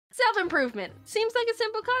Self-improvement seems like a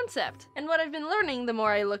simple concept, and what I've been learning the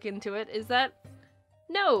more I look into it is that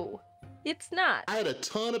no, it's not. I had a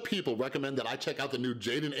ton of people recommend that I check out the new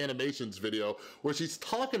Jaiden Animations video where she's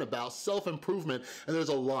talking about self-improvement, and there's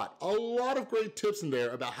a lot of great tips in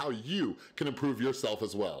there about how you can improve yourself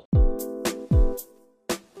as well.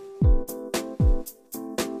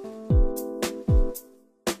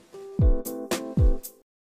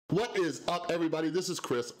 What is up, everybody? This is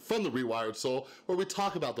Chris from The Rewired Soul, where we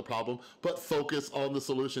talk about the problem, but focus on the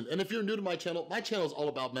solution. And if you're new to my channel is all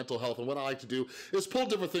about mental health, and what I like to do is pull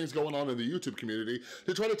different things going on in the YouTube community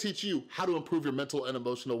to try to teach you how to improve your mental and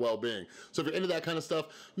emotional well-being. So if you're into that kind of stuff,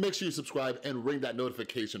 make sure you subscribe and ring that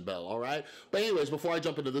notification bell, all right? But anyways, before I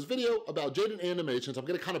jump into this video about Jaiden Animations, I'm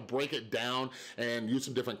gonna kind of break it down and use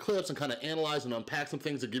some different clips and kind of analyze and unpack some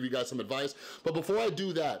things to give you guys some advice. But before I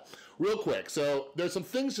do that, real quick, so there's some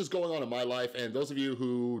things just going on in my life, and those of you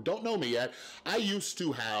who don't know me yet, I used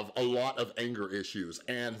to have a lot of anger issues,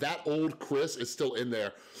 and that old Chris is still in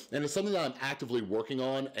there, and it's something that I'm actively working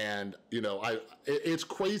on, and you know, it's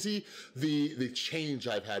crazy the change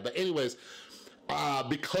I've had. But anyways,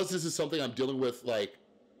 because this is something I'm dealing with like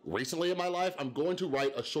recently in my life, I'm going to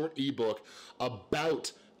write a short ebook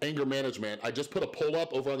about anger management. I just put a poll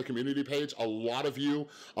up over on the community page. A lot of you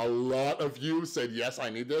said, yes, I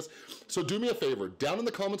need this. So do me a favor, down in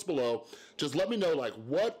the comments below, just let me know like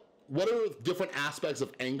what are different aspects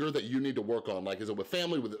of anger that you need to work on? Like, is it with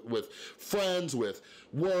family, with friends, with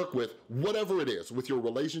work, with whatever it is, with your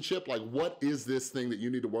relationship? Like, what is this thing that you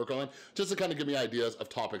need to work on? Just to kind of give me ideas of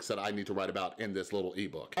topics that I need to write about in this little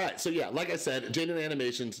ebook. All right, so yeah, like I said, Jaiden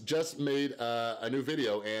Animations just made a new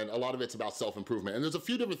video, and a lot of it's about self-improvement. And there's a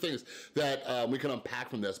few different things that we can unpack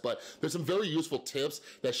from this, but there's some very useful tips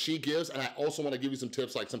that she gives, and I also want to give you some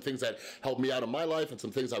tips, like some things that helped me out in my life and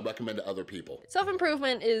some things I recommend to other people.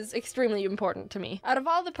 Self-improvement is extremely important to me. Out of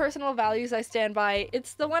all the personal values I stand by,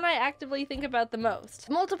 it's the one I actively think about the most.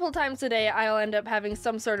 Multiple times a day, I'll end up having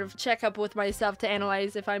some sort of checkup with myself to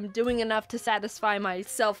analyze if I'm doing enough to satisfy my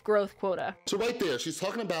self-growth quota. So right there, she's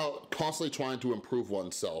talking about constantly trying to improve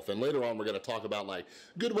oneself, and later on we're gonna talk about like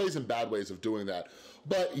good ways and bad ways of doing that.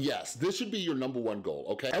 But yes, this should be your number one goal,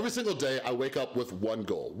 okay? Every single day I wake up with one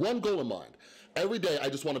goal in mind. Every day I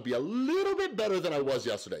just wanna be a little bit better than I was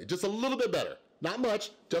yesterday, just a little bit better. Not much,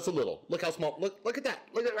 just a little. Look how small, look at that,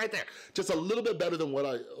 look at it right there. Just a little bit better than what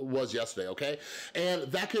I was yesterday, okay?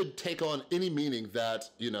 And that could take on any meaning that,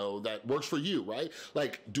 you know, that works for you, right?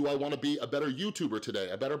 Like, do I wanna be a better YouTuber today,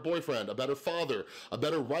 a better boyfriend, a better father, a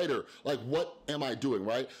better writer? Like, what am I doing,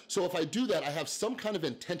 right? So if I do that, I have some kind of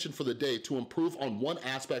intention for the day to improve on one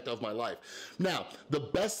aspect of my life. Now, the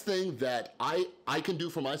best thing that I can do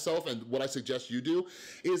for myself, and what I suggest you do,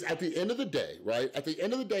 is at the end of the day, right? At the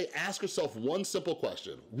end of the day, ask yourself one simple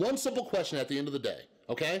question at the end of the day,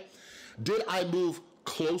 okay? Did I move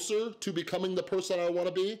closer to becoming the person I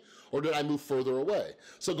wanna be, or did I move further away?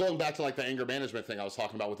 So going back to like the anger management thing I was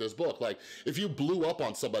talking about with this book, like if you blew up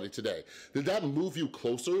on somebody today, did that move you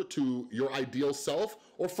closer to your ideal self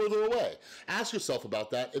or further away? Ask yourself about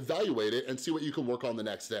that, evaluate it, and see what you can work on the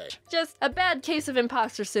next day. Just a bad case of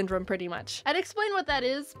imposter syndrome, pretty much. I'd explain what that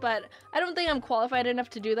is, but I don't think I'm qualified enough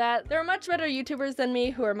to do that. There are much better YouTubers than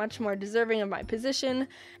me who are much more deserving of my position,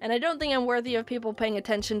 and I don't think I'm worthy of people paying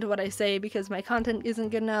attention to what I say because my content isn't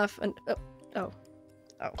good enough, and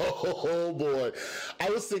Oh boy,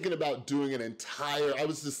 I was thinking about doing the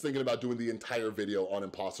entire video on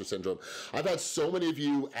imposter syndrome. I've had so many of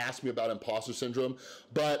you ask me about imposter syndrome,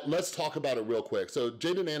 but let's talk about it real quick. So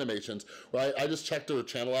Jaiden Animations, right? I just checked her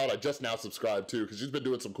channel out. I just now subscribed too, because she's been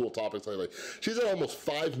doing some cool topics lately. She's at almost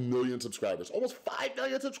 5 million subscribers, almost 5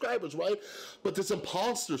 million subscribers, right? But this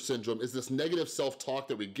imposter syndrome is this negative self-talk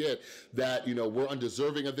that we get that, you know, we're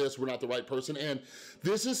undeserving of this, we're not the right person. And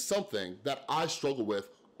this is something that I struggle with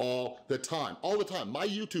all the time. My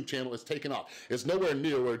YouTube channel is taking off. It's nowhere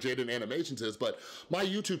near where Jaiden Animations is, but my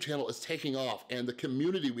YouTube channel is taking off, and the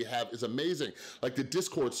community we have is amazing. Like the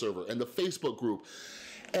Discord server and the Facebook group.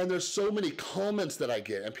 And there's so many comments that I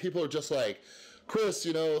get, and people are just like, Chris,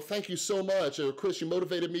 you know, thank you so much, or Chris, you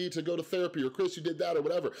motivated me to go to therapy, or Chris, you did that, or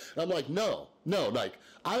whatever. And I'm like, no, like,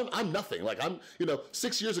 I'm nothing. Like, I'm, you know,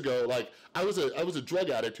 6 years ago, like, I was a drug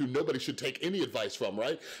addict who nobody should take any advice from,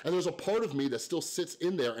 right? And there's a part of me that still sits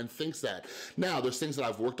in there and thinks that. Now, there's things that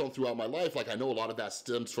I've worked on throughout my life, like I know a lot of that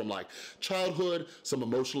stems from like childhood, some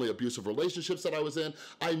emotionally abusive relationships that I was in.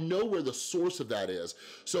 I know where the source of that is.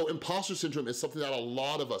 So imposter syndrome is something that a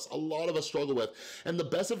lot of us struggle with. And the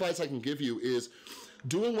best advice I can give you is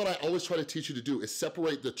doing what I always try to teach you to do, is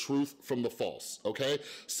separate the truth from the false, okay?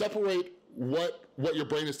 Separate what your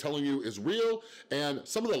brain is telling you is real and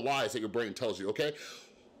some of the lies that your brain tells you, okay?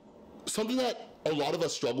 something that a lot of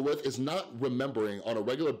us struggle with is not remembering on a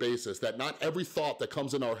regular basis that not every thought that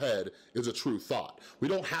comes in our head is a true thought. We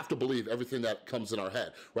don't have to believe everything that comes in our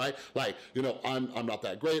head, right? Like, you know, I'm not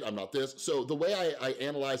that great, I'm not this. So the way I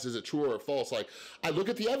analyze, is it true or false? Like, I look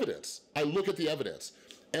at the evidence.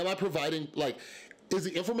 Am I providing, like, is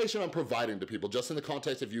the information I'm providing to people, just in the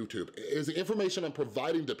context of YouTube, is the information I'm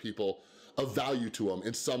providing to people of value to them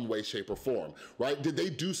in some way, shape, or form, right? Did they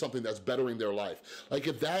do something that's bettering their life? Like,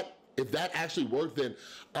 if that actually worked, then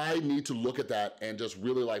I need to look at that and just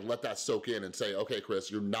really like let that soak in and say, okay, Chris,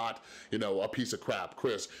 you're not, you know, a piece of crap.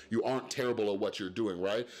 Chris, you aren't terrible at what you're doing,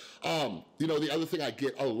 right? You know, the other thing I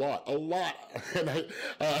get a lot, and I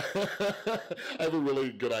have a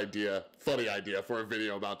really good idea, funny idea for a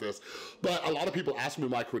video about this, but a lot of people ask me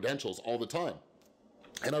my credentials all the time.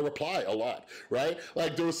 And I reply a lot, right?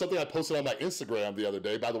 Like, there was something I posted on my Instagram the other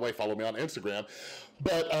day. By the way, follow me on Instagram.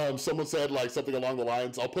 But someone said like something along the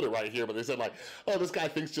lines, I'll put it right here, but they said like, oh, this guy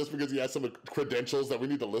thinks just because he has some credentials that we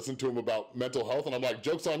need to listen to him about mental health. And I'm like,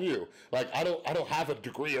 joke's on you. Like, I don't have a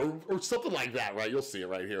degree or something like that, right? You'll see it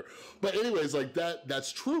right here. But anyways, like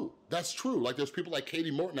that's true. That's true. Like, there's people like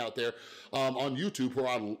Katie Morton out there on YouTube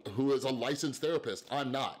who is a licensed therapist.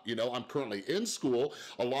 I'm not, you know, I'm currently in school.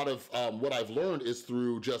 A lot of what I've learned is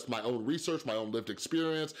through just my own research, my own lived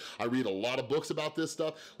experience. I read a lot of books about this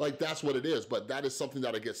stuff. Like, that's what it is. But that is something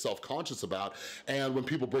that I get self-conscious about. And when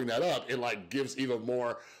people bring that up, it like gives even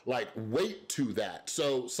more like weight to that.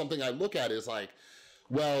 So something I look at is like,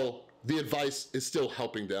 well, the advice is still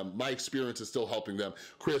helping them. My experience is still helping them.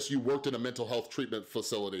 Chris, you worked in a mental health treatment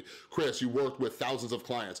facility. Chris, you worked with thousands of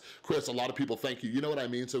clients. Chris, a lot of people thank you. You know what I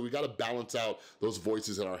mean? So we gotta balance out those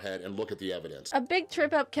voices in our head and look at the evidence. A big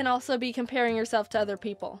trip up can also be comparing yourself to other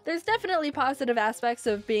people. There's definitely positive aspects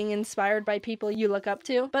of being inspired by people you look up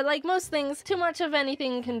to, but like most things, too much of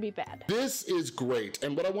anything can be bad. This is great,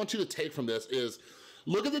 and what I want you to take from this is,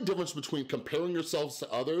 look at the difference between comparing yourselves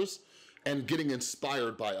to others and getting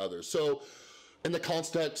inspired by others. So in the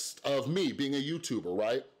context of me being a YouTuber,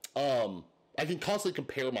 right? I can constantly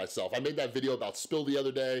compare myself. I made that video about spill the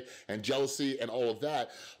other day and jealousy and all of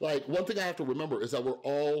that. Like, one thing I have to remember is that we're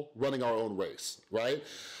all running our own race, right?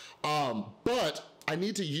 But I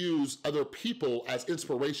need to use other people as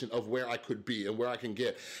inspiration of where I could be and where I can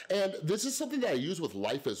get. And this is something that I use with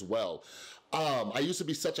life as well. I used to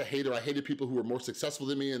be such a hater. I hated people who were more successful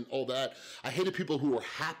than me and all that. I hated people who were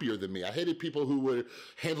happier than me. I hated people who were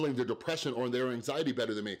handling their depression or their anxiety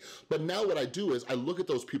better than me. But now what I do is I look at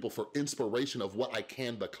those people for inspiration of what I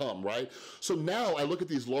can become, right? So now I look at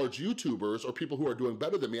these large YouTubers or people who are doing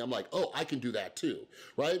better than me. I'm like, oh, I can do that too,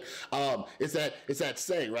 right? It's that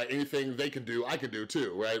saying, right? Anything they can do, I can do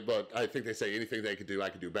too, right? But I think they say anything they can do, I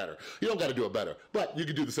can do better. You don't got to do it better, but you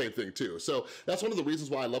can do the same thing too. So that's one of the reasons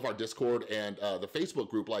why I love our Discord and the Facebook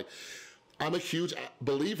group. Like, I'm a huge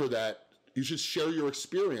believer that you should share your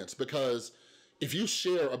experience, because if you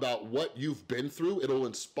share about what you've been through, it'll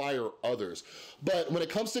inspire others. But when it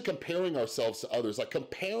comes to comparing ourselves to others, like,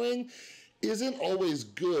 comparing isn't always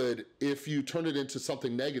good if you turn it into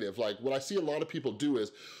something negative. Like, what I see a lot of people do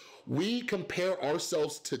is we compare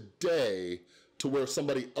ourselves today to where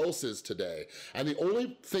somebody else is today. And the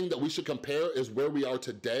only thing that we should compare is where we are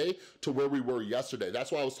today to where we were yesterday.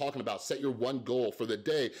 That's why I was talking about set your one goal for the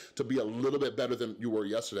day to be a little bit better than you were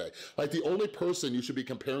yesterday. Like, the only person you should be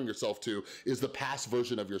comparing yourself to is the past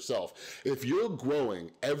version of yourself. If you're growing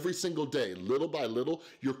every single day, little by little,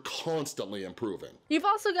 you're constantly improving. You've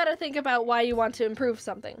also got to think about why you want to improve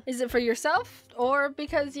something. Is it for yourself, or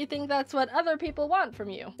because you think that's what other people want from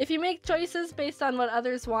you? If you make choices based on what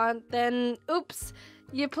others want, then oops,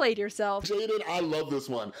 you played yourself. Jaiden, I love this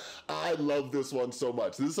one. I love this one so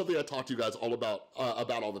much. This is something I talk to you guys all about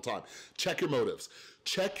all the time. Check your motives.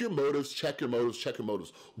 Check your motives, check your motives, check your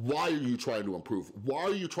motives. Why are you trying to improve? Why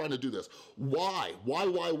are you trying to do this? Why?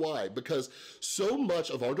 Why? Because so much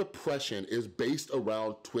of our depression is based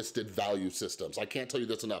around twisted value systems. I can't tell you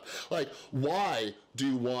this enough. Like, why do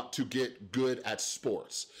you want to get good at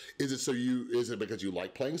sports? Is it because you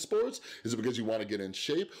like playing sports? Is it because you want to get in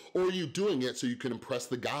shape? Or are you doing it so you can impress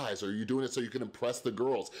the guys? Or are you doing it so you can impress the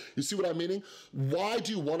girls? You see what I'm meaning? Why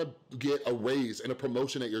do you want to get a raise and a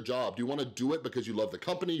promotion at your job? Do you want to do it because you love the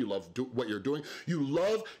company, you love what you're doing, you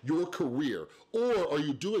love your career? Or are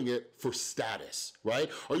you doing it for status, right?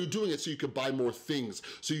 Are you doing it so you can buy more things,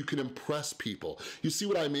 so you can impress people? You see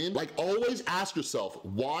what I mean? Like, always ask yourself,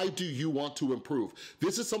 why do you want to improve?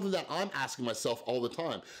 This is something that I'm asking myself all the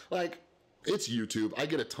time. Like, It's YouTube. I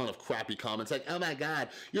get a ton of crappy comments like, oh my God,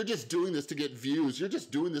 you're just doing this to get views. You're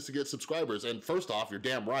just doing this to get subscribers. And first off, you're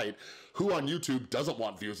damn right. Who on YouTube doesn't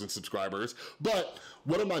want views and subscribers? But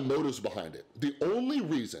what are my motives behind it? The only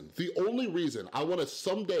reason I wanna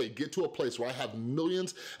someday get to a place where I have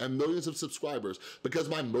millions and millions of subscribers, because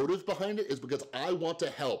my motive behind it is because I want to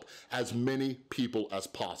help as many people as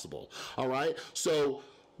possible, all right? So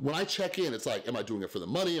when I check in, it's like, am I doing it for the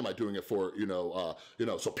money? Am I doing it for,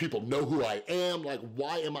 so people know who I am? Like,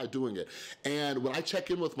 why am I doing it? And when I check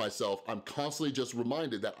in with myself, I'm constantly just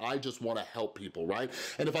reminded that I just wanna help people, right?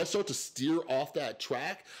 And if I start to steer off that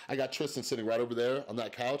track, I got Tristan sitting right over there on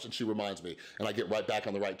that couch, and she reminds me, and I get right back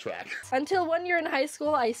on the right track. Until one year in high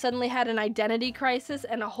school, I suddenly had an identity crisis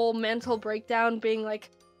and a whole mental breakdown, being like,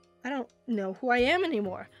 I don't know who I am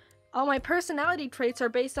anymore. All my personality traits are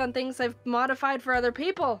based on things I've modified for other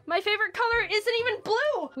people. My favorite color isn't even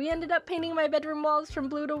blue! We ended up painting my bedroom walls from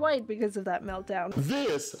blue to white because of that meltdown.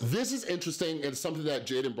 This is interesting, and something that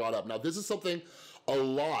Jaiden brought up. Now, this is something a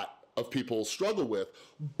lot of people struggle with,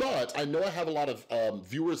 but I know I have a lot of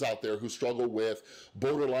viewers out there who struggle with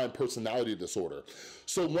borderline personality disorder.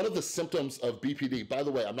 So one of the symptoms of BPD, by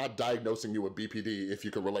the way, I'm not diagnosing you with BPD if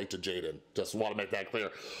you can relate to Jaiden, just want to make that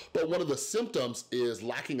clear. But one of the symptoms is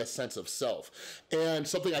lacking a sense of self. And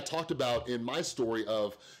something I talked about in my story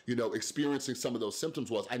of, experiencing some of those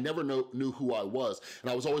symptoms was I never knew who I was,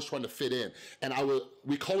 and I was always trying to fit in. And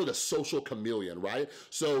we call it a social chameleon, right?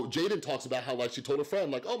 So Jaiden talks about how, like, she told her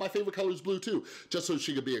friend, like, oh, my favorite color is blue too, just so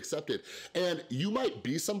she could be accepted. And you might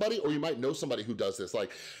be somebody, or you might know somebody who does this.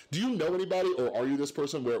 Like, do you know anybody, or are you this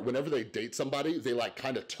person where whenever they date somebody, they like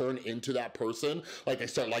kind of turn into that person? Like, they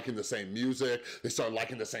start liking the same music, they start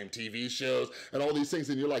liking the same TV shows, and all these things,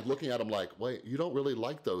 and you're like looking at them like, wait, you don't really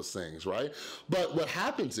like those things, right? But what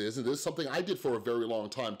happens is, and this is something I did for a very long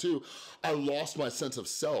time too, I lost my sense of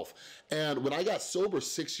self. And when I got sober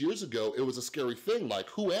 6 years ago, it was a scary thing. Like,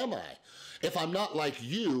 who am I? If I'm not like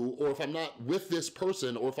you, or if I'm not with this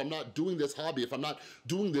person, or if I'm not doing this hobby, if I'm not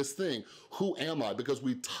doing this thing, who am I? Because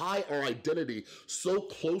we tie our identity so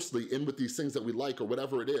closely in with these things that we like, or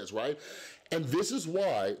whatever it is, right? And this is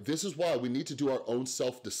why we need to do our own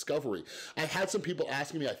self-discovery. I had some people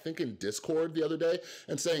asking me, I think in Discord the other day,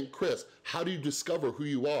 and saying, Chris, how do you discover who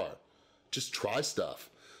you are? Just try stuff,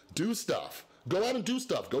 do stuff. Go out and do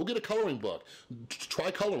stuff. Go get a coloring book.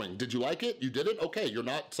 Try coloring. Did you like it? You didn't? Okay, you're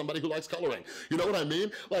not somebody who likes coloring. You know what I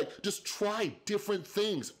mean? Like, just try different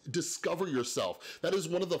things. Discover yourself. That is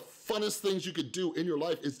one of the funnest things you could do in your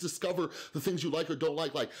life, is discover the things you like or don't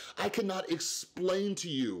like. Like, I cannot explain to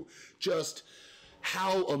you just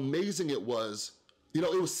how amazing it was.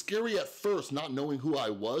 It was scary at first not knowing who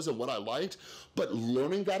I was and what I liked, but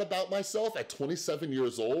learning that about myself at 27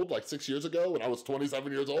 years old, like 6 years ago when I was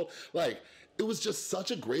 27 years old, like, it was just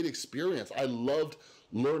such a great experience. I loved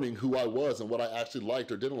learning who I was and what I actually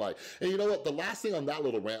liked or didn't like. And you know what, the last thing on that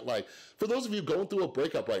little rant, like, for those of you going through a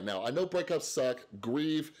breakup right now, I know breakups suck,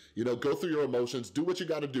 grieve, go through your emotions, do what you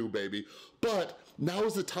gotta do, baby. But now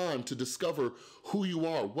is the time to discover who you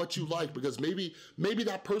are, what you like, because maybe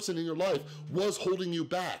that person in your life was holding you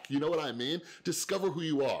back. You know what I mean? Discover who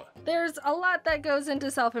you are. There's a lot that goes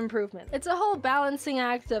into self-improvement. It's a whole balancing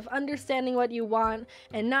act of understanding what you want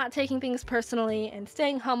and not taking things personally and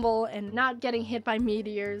staying humble and not getting hit by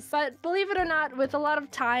meteors. But believe it or not, with a lot of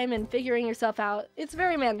time and figuring yourself out, it's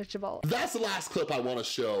very manageable. That's the last clip I want to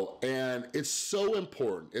show, and it's so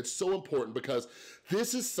important. It's so important because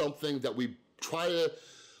this is something that we try to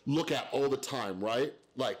look at all the time, right?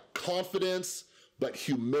 Like confidence, but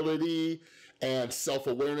humility and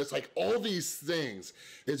self-awareness, like all these things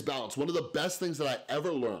is balance. One of the best things that I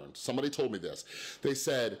ever learned, somebody told me this, they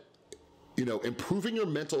said, improving your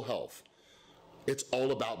mental health, it's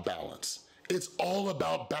all about balance. It's all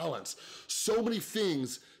about balance. So many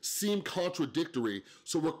things seem contradictory,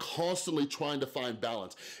 so we're constantly trying to find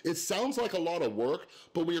balance. It sounds like a lot of work,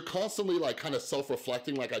 but when you're constantly like kind of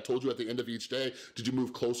self-reflecting, like I told you at the end of each day, did you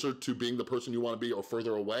move closer to being the person you want to be or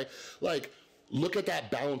further away? Like, look at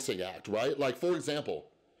that balancing act, right? Like, for example,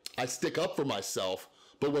 I stick up for myself,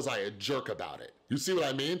 but was I a jerk about it? You see what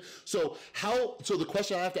I mean? So the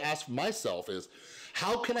question I have to ask myself is,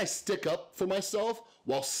 how can I stick up for myself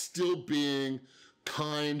while still being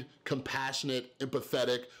kind, compassionate,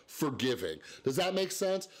 empathetic, forgiving. Does that make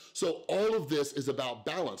sense? So all of this is about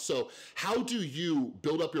balance. So how do you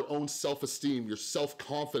build up your own self-esteem, your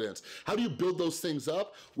self-confidence? How do you build those things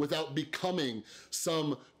up without becoming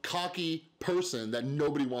some cocky person that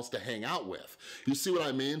nobody wants to hang out with? You see what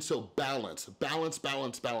I mean? So balance, balance,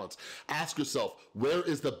 balance, balance. Ask yourself, where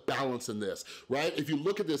is the balance in this, right? If you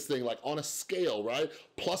look at this thing like on a scale, right?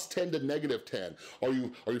 +10 to -10.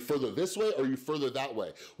 Are you further this way or are you further that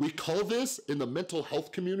way? We call this in the mental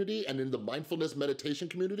health community and in the mindfulness meditation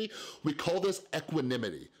community, we call this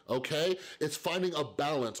equanimity, okay? It's finding a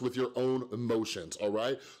balance with your own emotions, all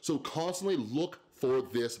right? So constantly look for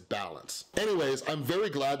this balance. Anyways, I'm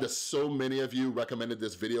very glad that so many of you recommended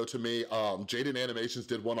this video to me. Jaiden Animations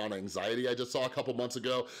did one on anxiety I just saw a couple months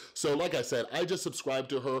ago. So like I said, I just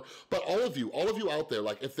subscribed to her. But all of you out there,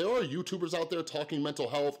 like if there are YouTubers out there talking mental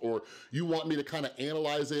health or you want me to kind of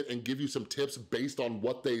analyze it and give you some tips based on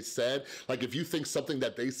what they said, like if you think something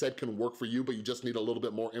that they said can work for you but you just need a little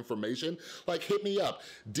bit more information, like hit me up,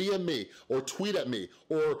 DM me or tweet at me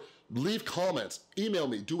or leave comments, email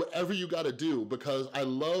me, do whatever you gotta do because I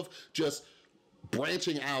love just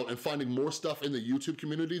branching out and finding more stuff in the YouTube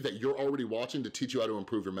community that you're already watching to teach you how to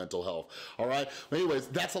improve your mental health, all right? Anyways,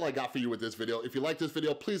 that's all I got for you with this video. If you like this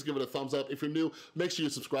video, please give it a thumbs up. If you're new, make sure you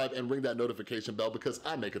subscribe and ring that notification bell because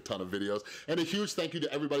I make a ton of videos. And a huge thank you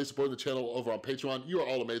to everybody supporting the channel over on Patreon. You are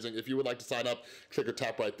all amazing. If you would like to sign up, click or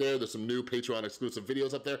tap right there. There's some new Patreon exclusive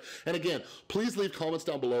videos up there. And again, please leave comments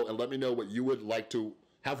down below and let me know what you would like to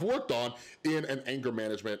have worked on in an anger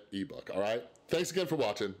management ebook, all right? Thanks again for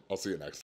watching. I'll see you next.